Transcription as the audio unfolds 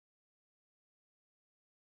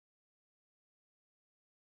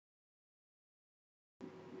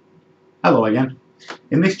Hello again.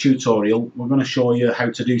 In this tutorial we're going to show you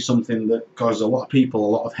how to do something that causes a lot of people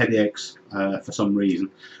a lot of headaches for some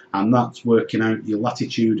reason, and that's working out your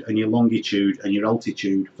latitude and your longitude and your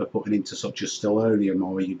altitude for putting into such as stellarium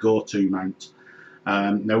or your go-to mount.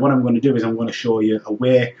 Now what I'm going to do is I'm going to show you a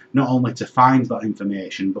way not only to find that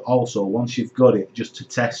information, but also once you've got it, just to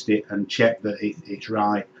test it and check that it's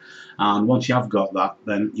right. And once you have got that,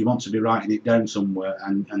 then you want to be writing it down somewhere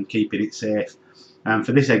and keeping it safe. And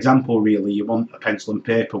for this example, really, you want a pencil and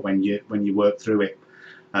paper when you work through it.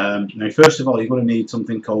 Now, first of all, you're going to need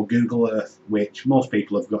something called Google Earth, which most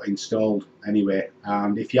people have got installed anyway.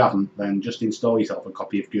 And if you haven't, then just install yourself a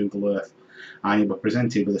copy of Google Earth, and you'll be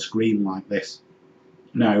presented with a screen like this.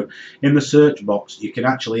 Now, in the search box, you can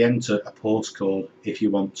actually enter a postcode if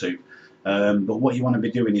you want to. But what you want to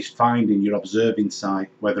be doing is finding your observing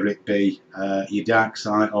site, whether it be your dark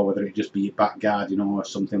site or whether it just be your back garden or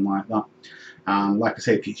something like that. And like I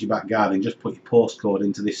say, if it's your back garden, just put your postcode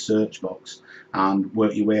into this search box and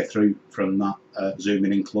work your way through from that,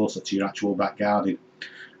 zooming in closer to your actual back garden.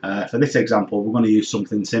 For this example, we're going to use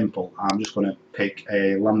something simple. I'm just going to pick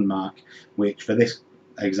a landmark, which for this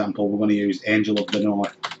example we're going to use Angel of the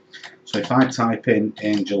North. So if I type in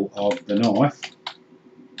Angel of the North,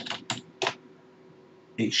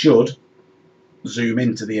 it should zoom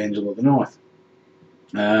into the Angel of the North.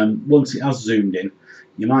 Once it has zoomed in,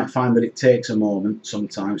 you might find that it takes a moment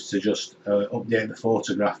sometimes to just update the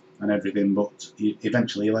photograph and everything, but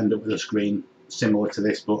eventually you'll end up with a screen similar to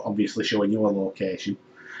this, but obviously showing your location.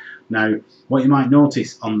 Now, what you might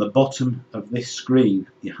notice on the bottom of this screen,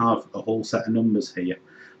 you have a whole set of numbers here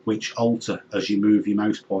which alter as you move your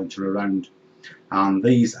mouse pointer around, and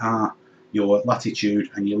these are your latitude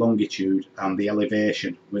and your longitude and the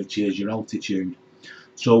elevation, which is your altitude.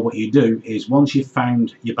 So what you do is, once you've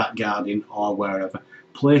found your back garden or wherever,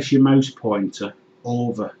 place your mouse pointer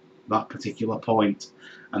over that particular point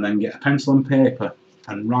and then get a pencil and paper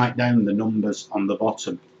and write down the numbers on the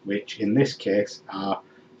bottom, which in this case are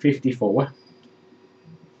 54,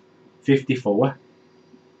 54,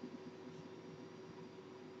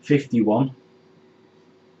 51,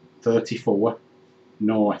 34,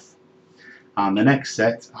 north. And the next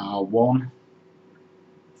set are 1,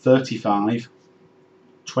 35,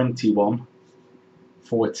 21,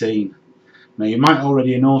 14. Now you might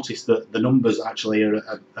already notice that the numbers actually are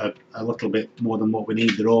a little bit more than what we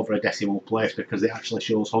need. They're over a decimal place because it actually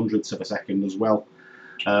shows hundredths of a second as well.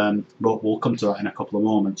 But we'll come to that in a couple of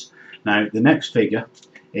moments. Now the next figure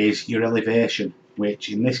is your elevation,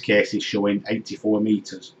 which in this case is showing 84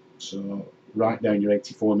 meters. So write down your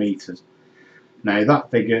 84 meters. Now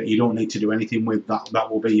that figure you don't need to do anything with, that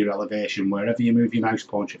will be your elevation. Wherever you move your mouse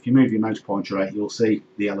pointer, if you move your mouse pointer right, you'll see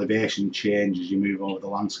the elevation change as you move over the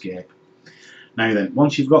landscape. Now then,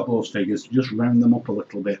 once you've got those figures, just round them up a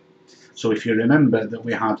little bit. So if you remember that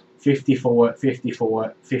we had 54,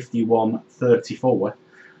 54, 51, 34,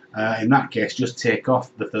 in that case just take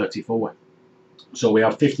off the 34. So we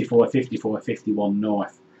have 54, 54, 51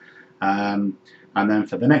 north. And then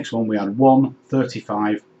for the next one we had 1,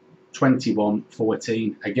 35, 21,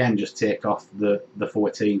 14. Again, just take off the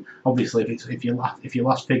 14. Obviously, if your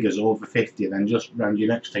last figure's over 50, then just round your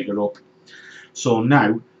next figure up. So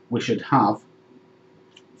now we should have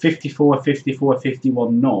 54, 54,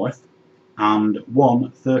 51 north and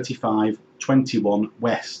 1, 35, 21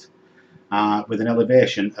 west, with an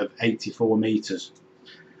elevation of 84 meters.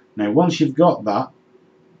 Now, once you've got that,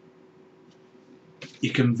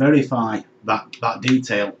 you can verify that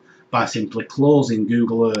detail by simply closing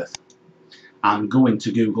Google Earth and going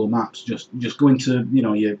to Google Maps. Just go into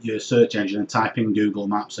your search engine and type in Google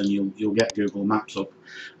Maps, and you'll get Google Maps up,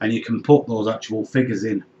 and you can put those actual figures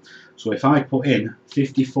in. So if I put in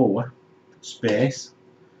 54 space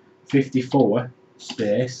 54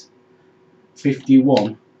 space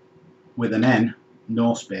 51 with an N,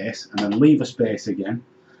 no space, and then leave a space again,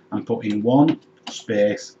 and put in 1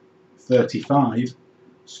 space 35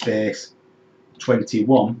 space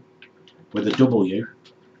 21 with a W,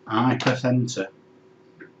 and I press enter,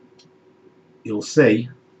 you'll see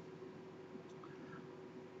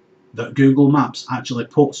that Google Maps actually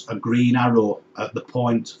puts a green arrow at the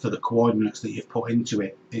point for the coordinates that you've put into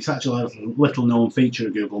it. It's actually a little known feature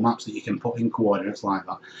of Google Maps that you can put in coordinates like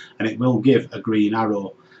that, and it will give a green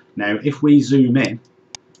arrow. Now if we zoom in,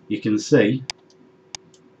 you can see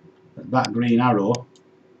that green arrow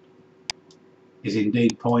is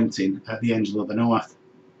indeed pointing at the Angel of the North,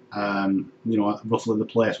 roughly the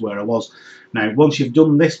place where I was. Now once you've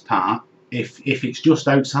done this part, if it's just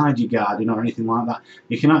outside your garden or anything like that,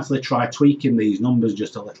 you can actually try tweaking these numbers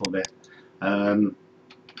just a little bit.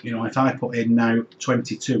 If I put in now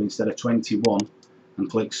 22 instead of 21, and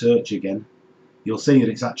click search again, you'll see that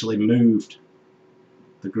it's actually moved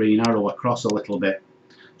the green arrow across a little bit.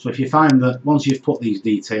 So if you find that once you've put these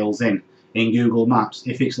details in Google Maps,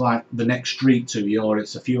 if it's like the next street to you or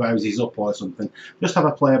it's a few houses up or something, just have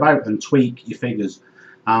a play about and tweak your figures.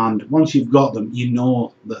 And once you've got them, you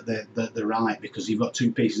know that they're right, because you've got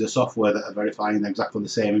two pieces of software that are verifying exactly the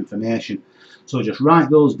same information. So just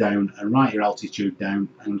write those down and write your altitude down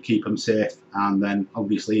and keep them safe, and then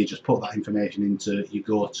obviously you just put that information into your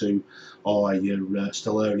GoTo or your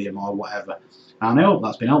Stellarium or whatever. And I hope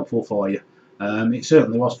that's been helpful for you. It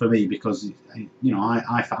certainly was for me, because you know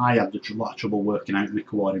I had a lot of trouble working out my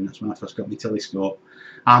coordinates when I first got my telescope.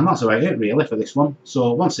 And that's about it really for this one.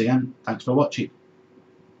 So once again, thanks for watching.